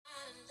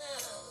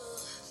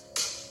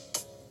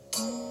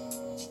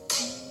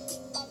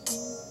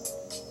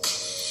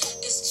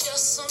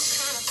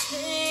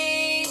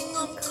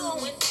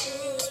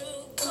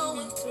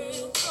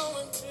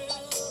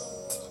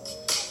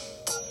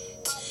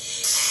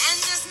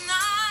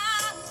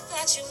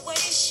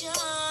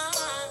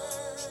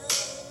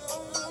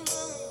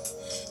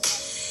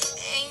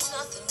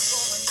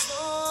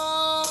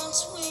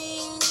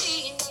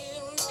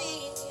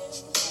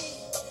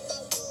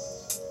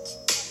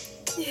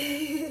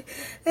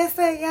It's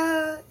like,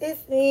 y'all,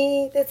 it's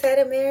me, the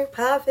Teddy Mary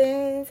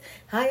Poppins.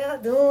 How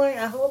y'all doing?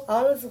 I hope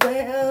all is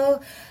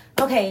well.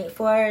 Okay,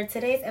 for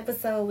today's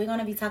episode, we're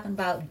gonna be talking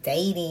about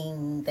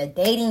dating, the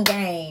dating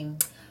game.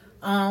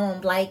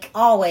 Like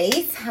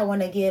always, I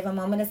want to give a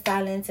moment of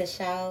silence to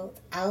shout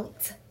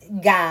out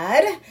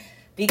God,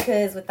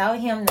 because without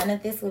Him, none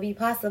of this would be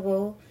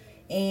possible.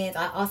 And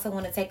I also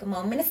want to take a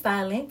moment of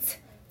silence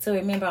to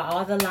remember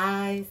all the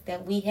lives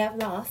that we have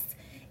lost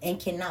and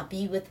cannot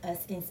be with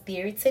us in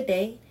spirit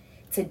today.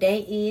 Today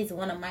is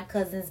one of my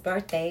cousin's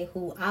birthday,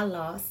 who I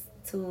lost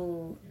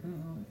to.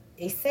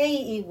 They say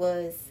it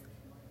was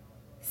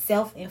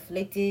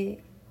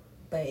self-inflicted,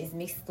 but it's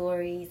mixed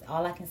stories.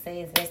 All I can say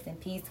is rest in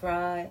peace,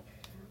 Rod.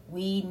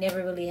 We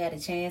never really had a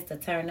chance to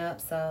turn up,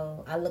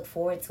 so I look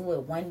forward to it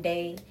one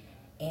day.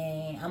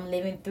 And I'm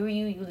living through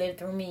you, you live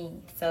through me.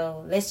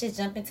 So let's just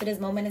jump into this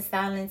moment of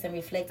silence and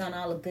reflect on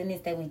all the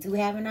goodness that we do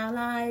have in our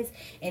lives,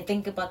 and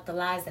think about the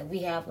lives that we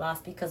have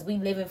lost because we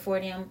living for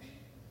them.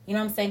 You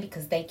know what I'm saying?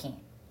 Because they can't.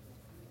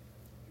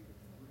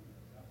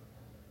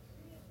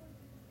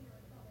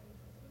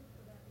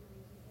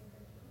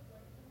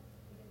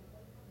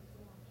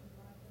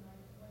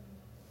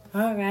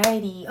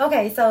 Alrighty.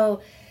 Okay,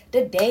 so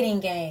the dating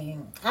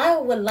game. I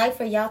would like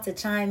for y'all to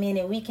chime in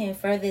and we can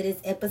further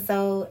this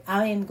episode.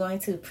 I am going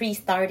to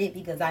pre-start it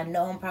because I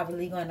know I'm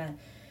probably going to,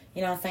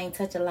 you know what I'm saying,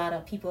 touch a lot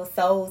of people's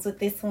souls with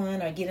this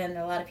one or get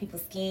under a lot of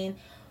people's skin.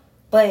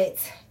 But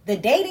the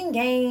dating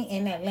game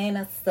in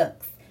Atlanta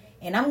sucks.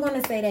 And I'm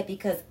going to say that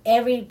because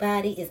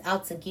everybody is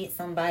out to get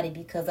somebody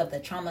because of the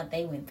trauma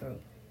they went through.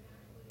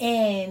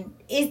 And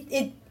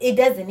it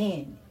doesn't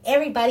end.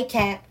 Everybody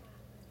cap.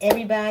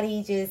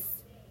 Everybody just,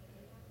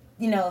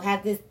 you know,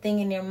 have this thing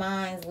in their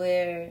minds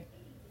where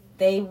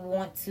they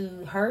want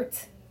to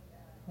hurt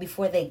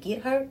before they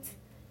get hurt.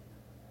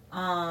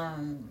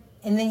 And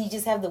then you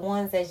just have the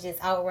ones that's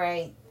just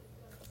outright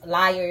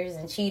liars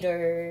and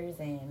cheaters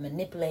and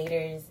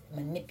manipulators.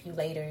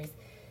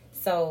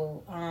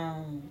 So,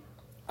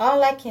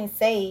 all I can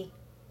say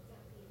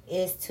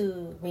is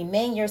to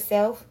remain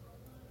yourself,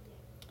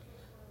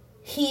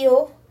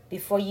 heal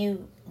before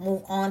you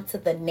move on to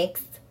the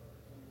next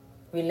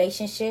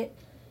relationship.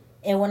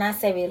 And when I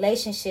say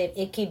relationship,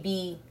 it could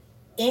be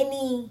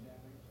any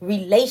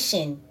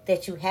relation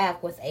that you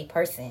have with a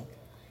person.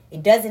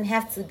 It doesn't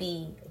have to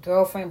be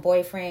girlfriend,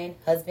 boyfriend,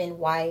 husband,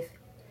 wife.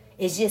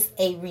 It's just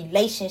a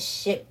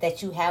relationship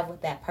that you have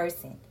with that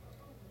person.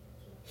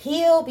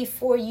 Heal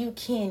before you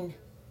can,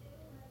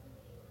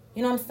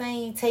 you know what I'm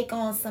saying, take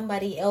on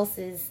somebody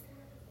else's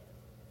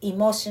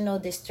emotional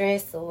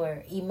distress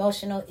or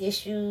emotional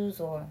issues,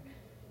 or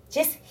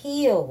just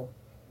heal.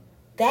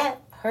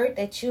 That hurt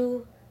that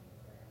you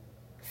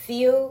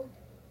feel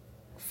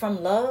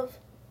from love,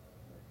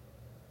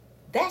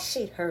 that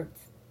shit hurts.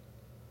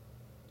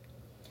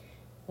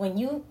 When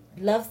you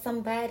love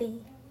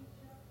somebody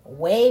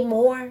way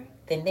more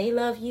than they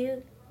love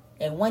you,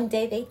 and one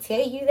day they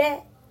tell you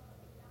that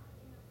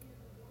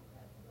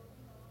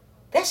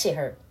shit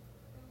hurt.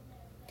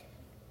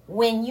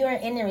 When you're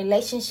in a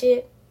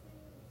relationship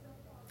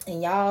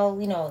and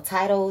y'all, you know,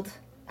 titled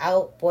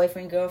out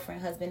boyfriend,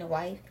 girlfriend, husband, and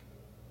wife,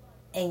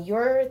 and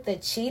you're the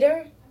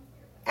cheater,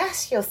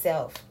 ask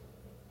yourself,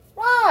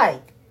 why?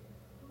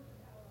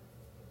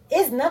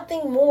 It's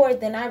nothing more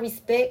than I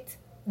respect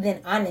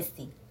than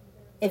honesty.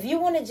 If you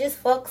want to just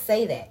fuck,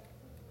 say that.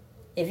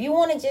 If you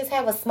want to just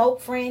have a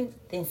smoke friend,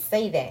 then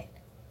say that.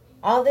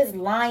 All this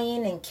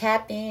lying and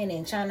capping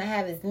and trying to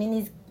have as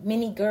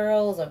many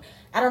girls, or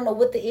I don't know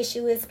what the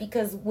issue is,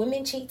 because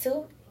women cheat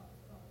too.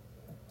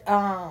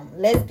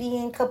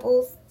 Lesbian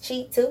couples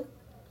cheat too.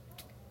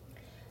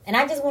 And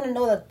I just want to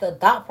know the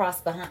thought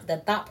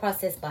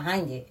process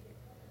behind it.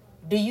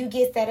 Do you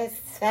get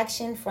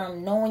satisfaction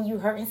from knowing you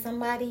hurting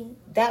somebody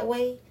that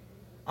way?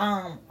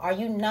 Are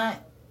you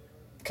not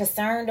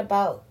concerned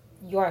about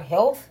your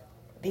health?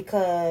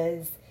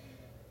 Because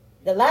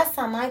the last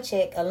time I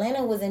checked,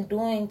 Atlanta wasn't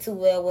doing too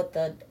well with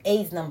the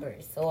AIDS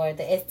numbers or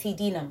the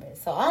STD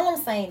numbers. So all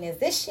I'm saying is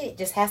this shit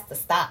just has to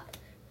stop.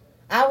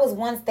 I was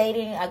once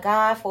dating a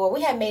guy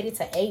we had made it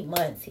to 8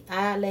 months.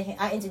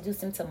 I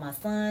introduced him to my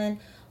son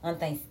on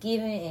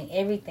Thanksgiving and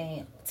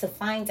everything. To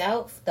find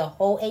out the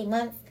whole 8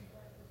 months,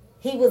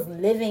 he was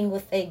living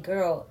with a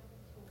girl.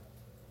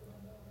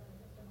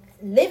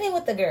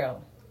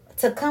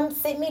 To come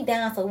sit me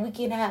down so we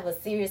can have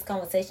a serious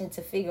conversation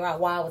to figure out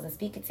why I wasn't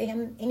speaking to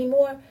him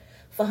anymore.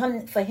 For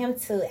him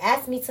to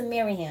ask me to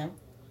marry him,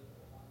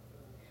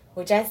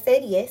 which I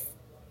said yes.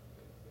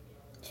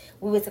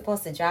 We were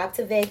supposed to drive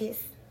to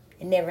Vegas.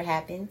 It never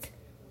happened.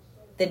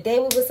 The day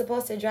we were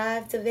supposed to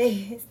drive to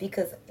Vegas,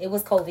 because it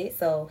was COVID,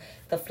 so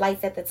the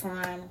flights at the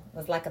time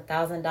was like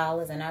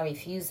 $1,000, and I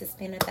refused to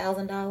spend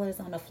 $1,000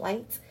 on the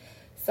flights.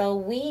 So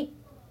we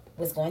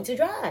was going to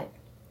drive.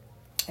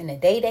 And the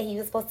day that he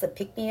was supposed to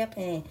pick me up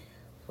and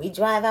we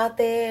drive out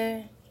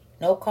there,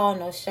 no call,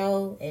 no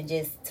show, and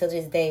just till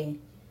this day,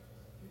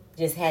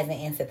 just hasn't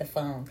answered the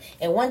phone.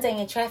 And one day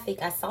in traffic,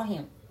 I saw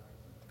him.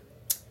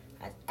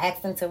 I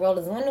asked him to roll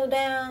his window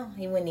down.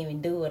 He wouldn't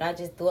even do it. I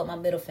just threw up my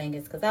middle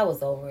fingers because I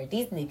was over it.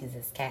 These niggas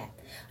is cap.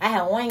 I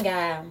had one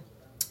guy.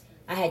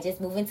 I had just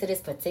moved into this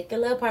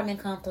particular apartment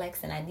complex,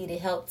 and I needed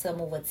help to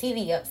move a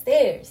TV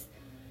upstairs.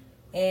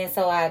 And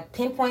so I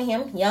pinpoint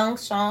him, young,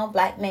 strong,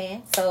 black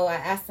man. So I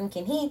asked him,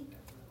 can he,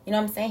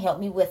 help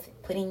me with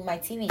putting my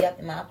TV up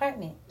in my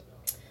apartment?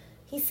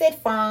 He said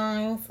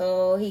fine.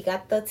 So he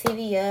got the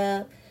TV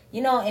up,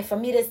 and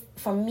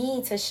for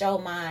me to show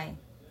my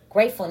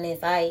gratefulness,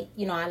 I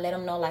let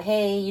him know, like,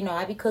 hey,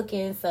 I be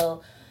cooking,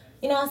 so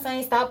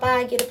stop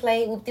by, get a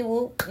plate,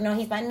 whoop-de-whoop.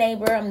 He's my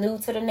neighbor. I'm new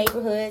to the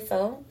neighborhood,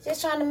 so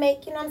just trying to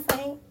make,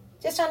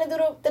 just trying to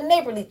do the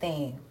neighborly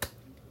thing.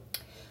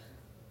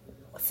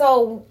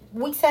 So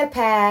weeks had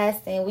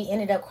passed, and we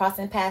ended up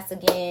crossing paths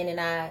again, and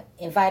I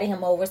invited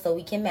him over so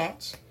we can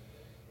match.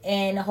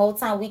 And the whole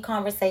time we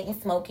conversating,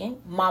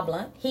 smoking, my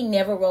blunt. He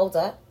never rolled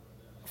up.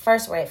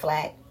 First red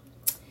flag.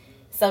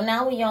 So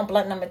now we on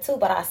blunt number 2,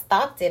 but I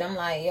stopped it. I'm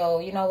like, yo,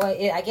 you know what?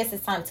 I guess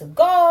it's time to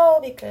go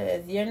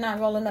because you're not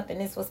rolling up,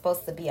 and this was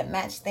supposed to be a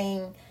match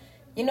thing.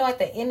 At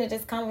the end of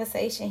this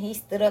conversation, he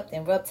stood up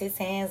and rubbed his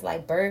hands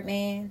like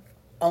Birdman,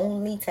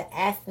 only to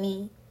ask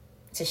me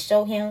to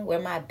show him where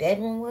my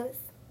bedroom was.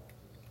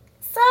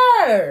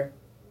 Sir!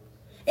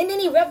 And then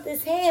he rubbed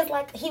his hands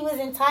like he was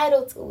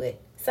entitled to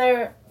it.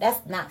 Sir,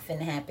 that's not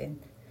finna happen.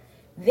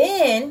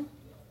 Then,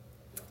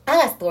 I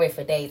got a story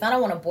for days. I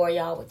don't want to bore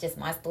y'all with just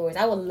my stories.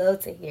 I would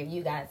love to hear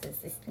you guys'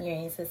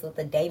 experiences with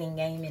the dating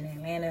game in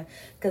Atlanta.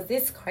 Because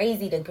it's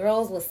crazy. The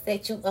girls will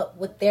set you up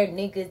with their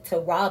nigga to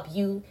rob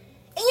you.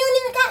 And you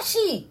don't even got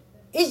shit.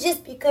 It's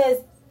just because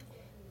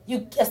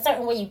a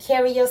certain way you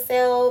carry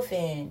yourself.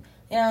 And,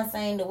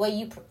 the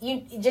way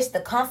you just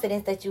the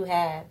confidence that you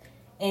have.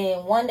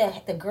 And one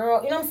that the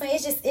girl,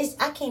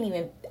 I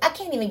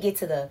can't even get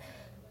to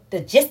the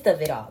gist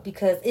of it all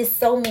because it's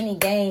so many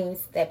games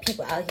that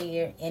people out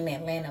here in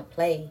Atlanta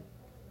play,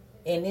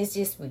 and it's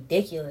just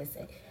ridiculous.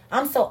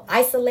 I'm so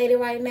isolated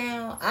right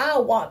now.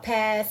 I'll walk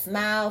past,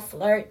 smile,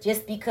 flirt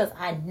just because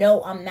I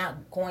know I'm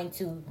not going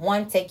to,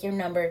 1, take your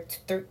number,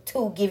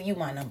 2, give you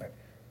my number.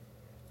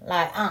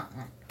 Like,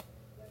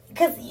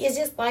 because it's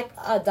just like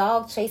a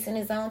dog chasing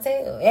his own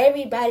tail.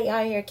 Everybody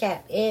out here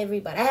cap.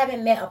 Everybody. I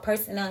haven't met a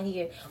person out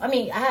here. I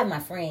mean, I have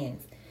my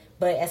friends.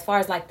 But as far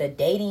as like the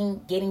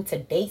dating, getting to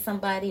date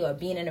somebody or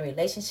being in a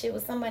relationship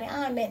with somebody,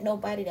 I ain't met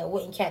nobody that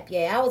wouldn't cap.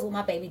 Yeah, I was with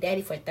my baby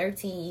daddy for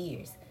 13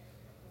 years.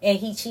 And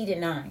he cheated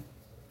 9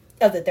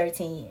 of the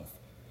 13 years.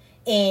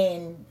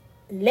 And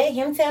let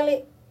him tell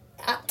it.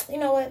 You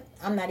know what?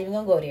 I'm not even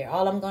going to go there.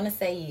 All I'm going to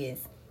say is,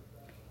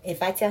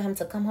 if I tell him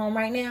to come home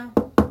right now,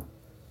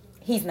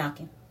 he's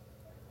knocking.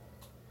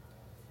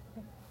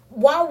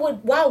 Why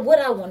would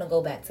I want to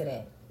go back to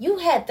that? You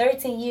had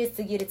 13 years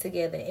to get it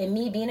together. And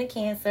me being a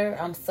Cancer,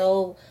 I'm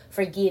so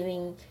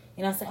forgiving.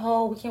 I say,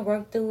 oh, we can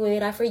work through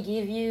it. I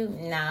forgive you.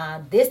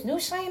 Nah, this new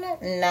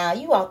Shayna, nah,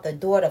 you out the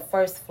door, the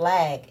first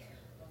flag.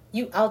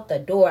 You out the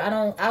door.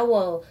 I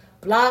will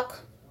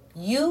block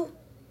you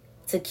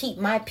to keep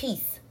my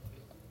peace.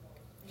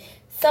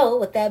 So,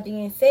 with that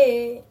being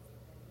said,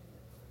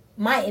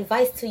 my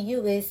advice to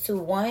you is to,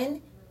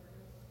 1,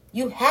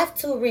 you have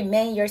to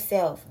remain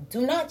yourself.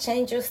 Do not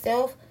change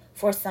yourself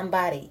for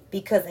somebody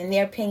because in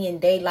their opinion,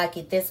 they like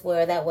it this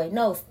way or that way.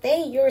 No,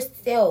 stay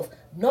yourself.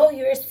 Know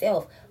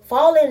yourself.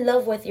 Fall in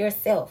love with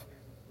yourself.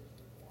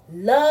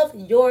 Love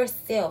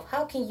yourself.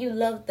 How can you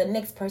love the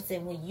next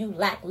person when you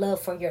lack love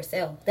for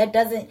yourself? That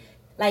doesn't,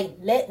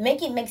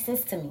 make it make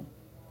sense to me.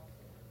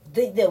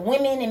 The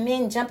women and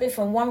men jumping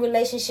from one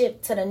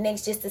relationship to the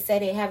next just to say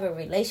they have a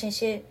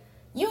relationship.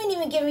 You ain't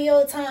even giving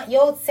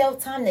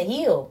yourself time to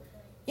heal.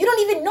 You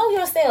don't even know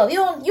yourself. You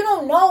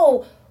don't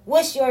know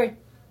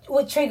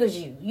what triggers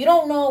you. You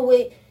don't know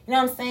what,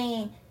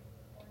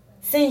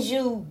 sends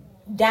you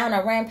down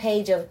a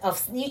rampage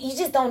of you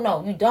just don't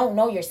know. You don't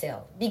know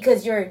yourself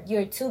because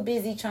you're too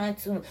busy trying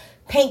to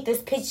paint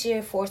this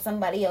picture for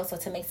somebody else or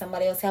to make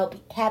somebody else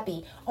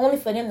happy only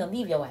for them to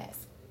leave your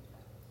ass.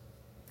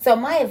 So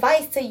my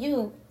advice to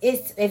you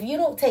is, if you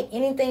don't take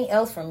anything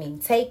else from me,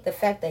 take the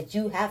fact that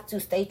you have to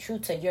stay true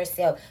to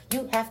yourself.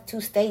 You have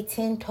to stay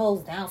 10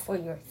 toes down for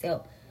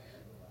yourself.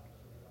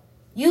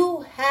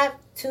 You have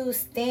to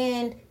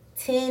stand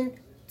 10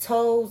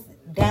 toes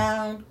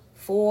down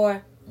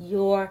for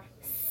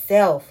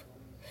yourself.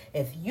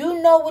 If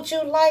you know what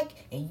you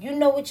like and you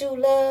know what you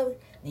love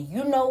and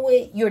you know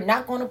what you're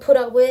not going to put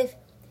up with,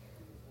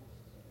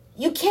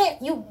 you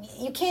can't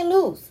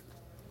lose.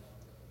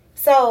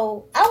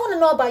 So I want to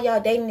know about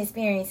y'all dating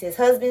experiences.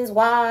 Husbands,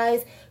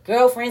 wives,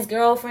 girlfriends,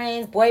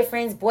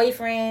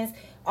 boyfriends.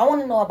 I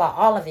want to know about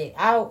all of it.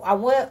 I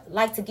would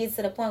like to get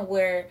to the point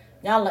where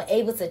y'all are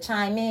able to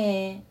chime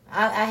in.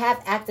 I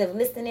have active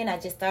listening. I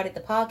just started the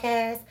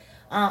podcast.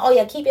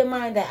 Keep in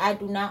mind that I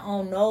do not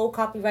own no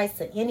copyrights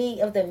to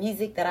any of the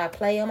music that I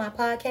play on my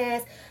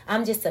podcast.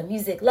 I'm just a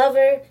music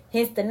lover,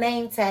 hence the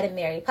name Tad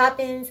Mary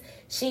Poppins.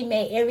 She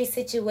made every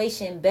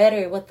situation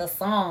better with the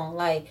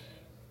song.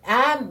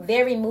 I'm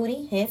very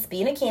moody, hence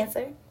being a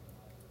Cancer.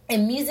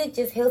 And music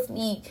just helps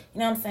me,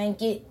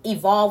 get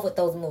evolved with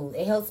those moods.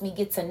 It helps me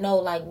get to know,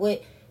 like,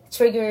 what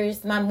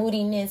triggers my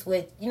moodiness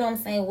with,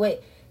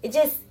 what, it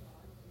just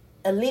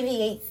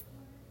alleviates,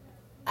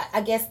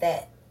 I guess,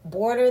 that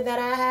border that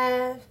I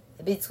have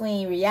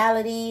between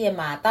reality and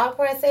my thought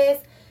process.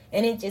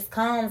 And it just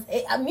comes,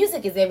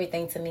 music is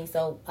everything to me.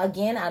 So,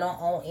 again, I don't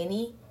own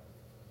any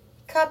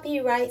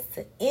copyrights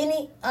to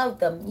any of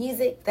the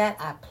music that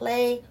I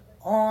play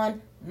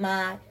on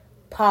my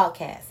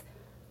podcast.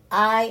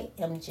 I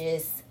am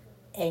just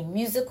a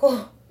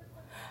musical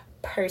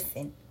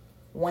person.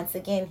 Once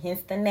again,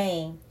 hence the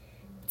name,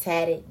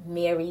 Tatted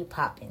Mary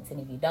Poppins. And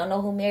if you don't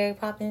know who Mary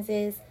Poppins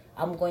is,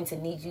 I'm going to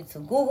need you to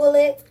Google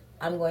it.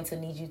 I'm going to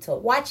need you to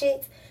watch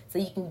it so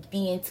you can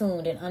be in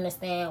tune and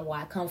understand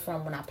where I come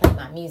from when I play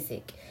my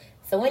music.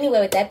 So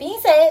anyway, with that being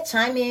said,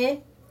 chime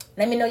in.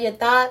 Let me know your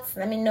thoughts.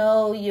 Let me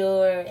know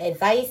your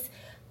advice.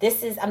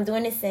 I'm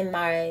doing this in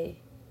my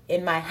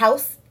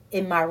house,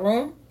 in my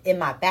room, in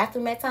my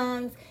bathroom at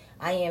times.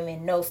 I am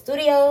in no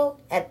studio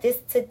at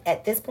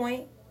this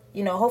point.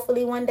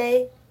 Hopefully one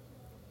day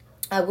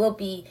I will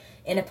be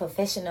in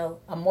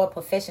a more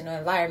professional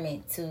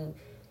environment to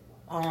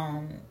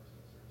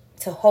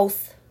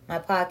host my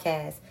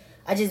podcast.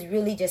 I just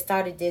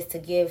started this to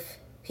give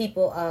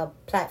people a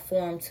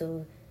platform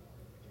to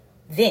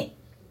vent.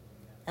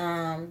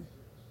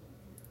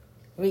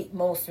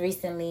 Most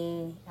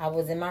recently, I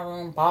was in my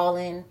room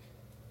bawling.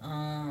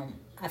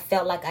 I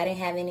felt like I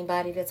didn't have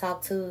anybody to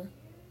talk to.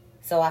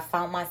 So I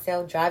found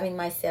myself driving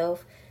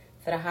myself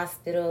to the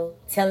hospital,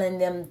 telling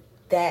them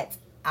that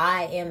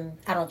I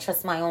don't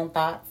trust my own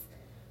thoughts.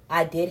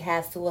 I did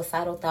have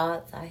suicidal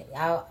thoughts.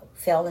 I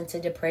fell into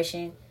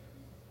depression.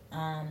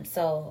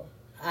 So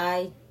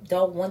I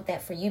don't want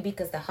that for you,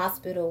 because the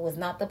hospital was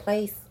not the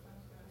place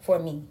for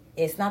me.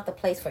 It's not the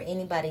place for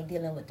anybody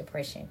dealing with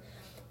depression.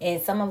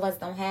 And some of us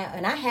don't have,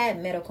 and I had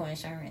medical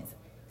insurance.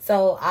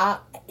 So I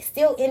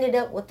still ended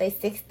up with a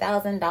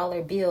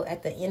 $6,000 bill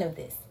at the end of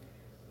this.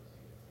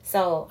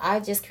 So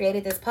I just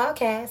created this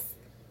podcast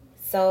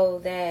so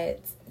that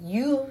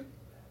you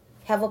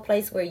have a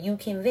place where you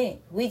can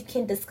vent. We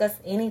can discuss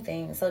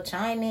anything. So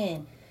chime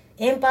in.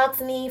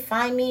 Inbox me.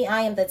 Find me.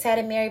 I am the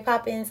Tatted Mary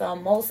Poppins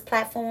on most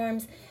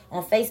platforms.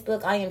 On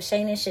Facebook, I am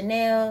Shayna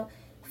Chanel.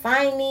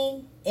 Find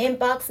me.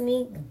 Inbox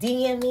me.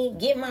 DM me.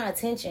 Get my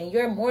attention.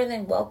 You're more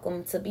than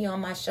welcome to be on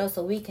my show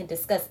so we can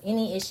discuss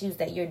any issues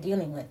that you're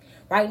dealing with.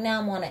 Right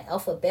now, I'm on an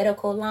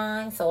alphabetical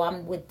line. So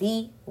I'm with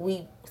D.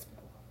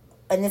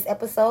 In this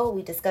episode,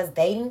 we discuss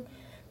dating.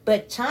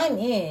 But chime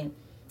in.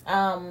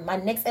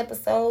 My next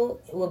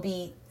episode will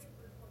be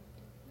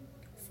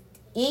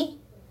E.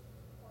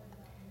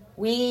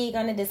 We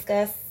gonna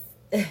discuss.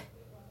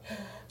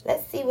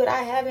 Let's see what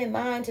I have in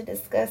mind to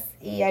discuss.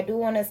 E. I do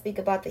want to speak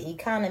about the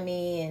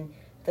economy and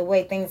the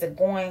way things are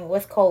going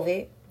with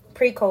COVID,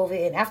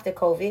 pre-COVID and after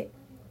COVID.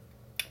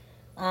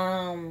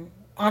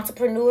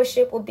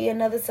 Entrepreneurship will be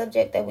another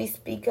subject that we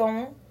speak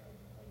on.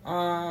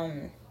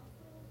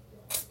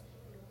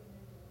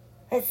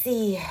 Let's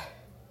see.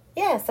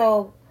 Yeah,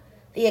 so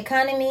the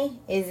economy,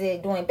 is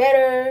it doing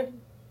better?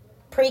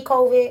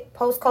 Pre-COVID,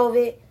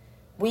 post-COVID?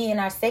 We in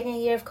our second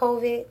year of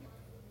COVID.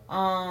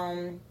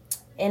 And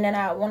then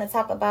I want to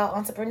talk about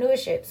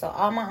entrepreneurship. So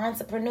all my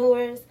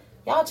entrepreneurs,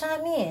 y'all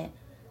chime in.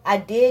 I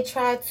did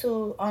try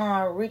to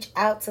reach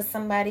out to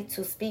somebody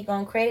to speak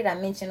on credit. I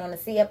mentioned on the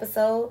C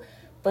episode.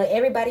 But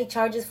everybody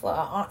charges.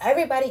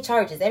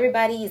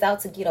 Everybody is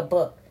out to get a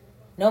buck.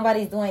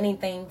 Nobody's doing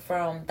anything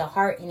from the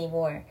heart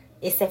anymore,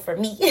 except for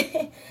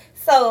me.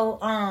 So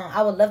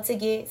I would love to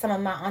get some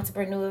of my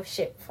entrepreneur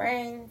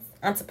friends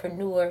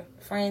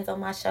on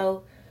my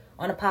show,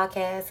 on the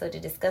podcast, so to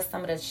discuss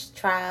some of the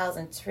trials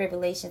and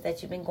tribulations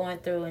that you've been going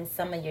through and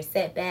some of your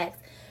setbacks,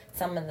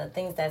 some of the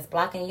things that's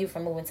blocking you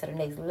from moving to the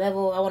next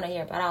level. I want to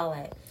hear about all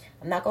that.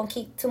 I'm not going to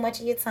keep too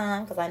much of your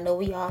time because I know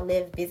we all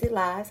live busy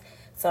lives.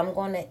 So I'm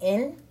going to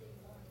end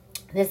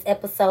this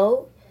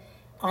episode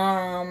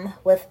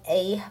with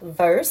a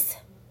verse.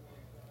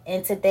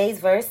 And today's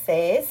verse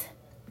says,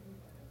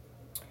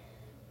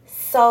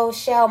 "So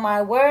shall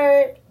my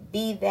word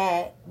be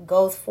that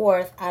goes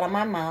forth out of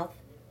my mouth.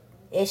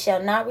 It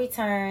shall not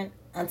return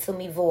unto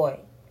me void,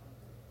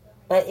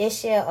 but it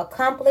shall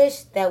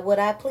accomplish that what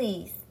I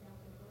please,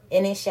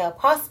 and it shall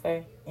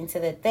prosper into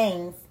the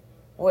things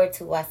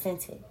whereto I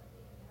sent it."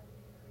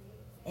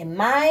 In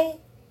my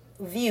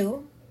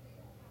view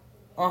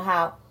on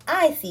how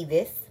I see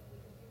this,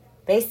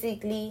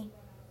 basically,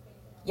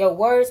 your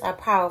words are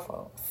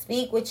powerful.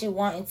 Speak what you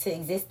want into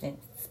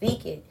existence.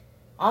 Speak it.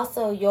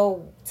 Also,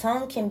 your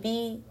tongue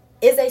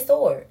is a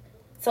sword.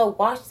 So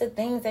watch the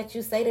things that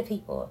you say to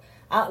people.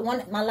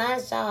 My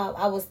last job,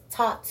 I was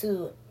taught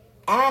to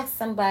ask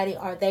somebody,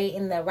 are they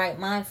in the right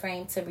mind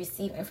frame to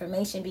receive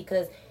information?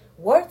 Because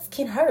words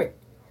can hurt.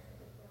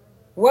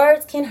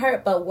 Words can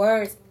hurt, but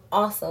words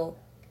also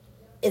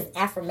is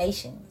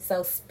affirmation.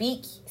 So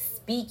speak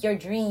your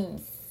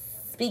dreams.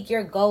 Speak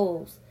your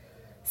goals.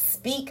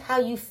 Speak how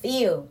you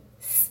feel.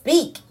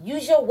 Speak.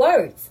 Use your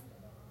words.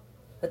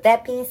 With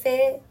that being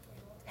said,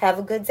 have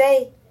a good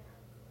day.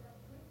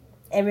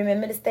 And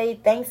remember to stay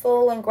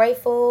thankful and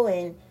grateful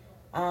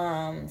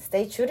and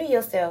stay true to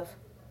yourself.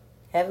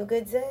 Have a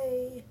good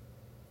day.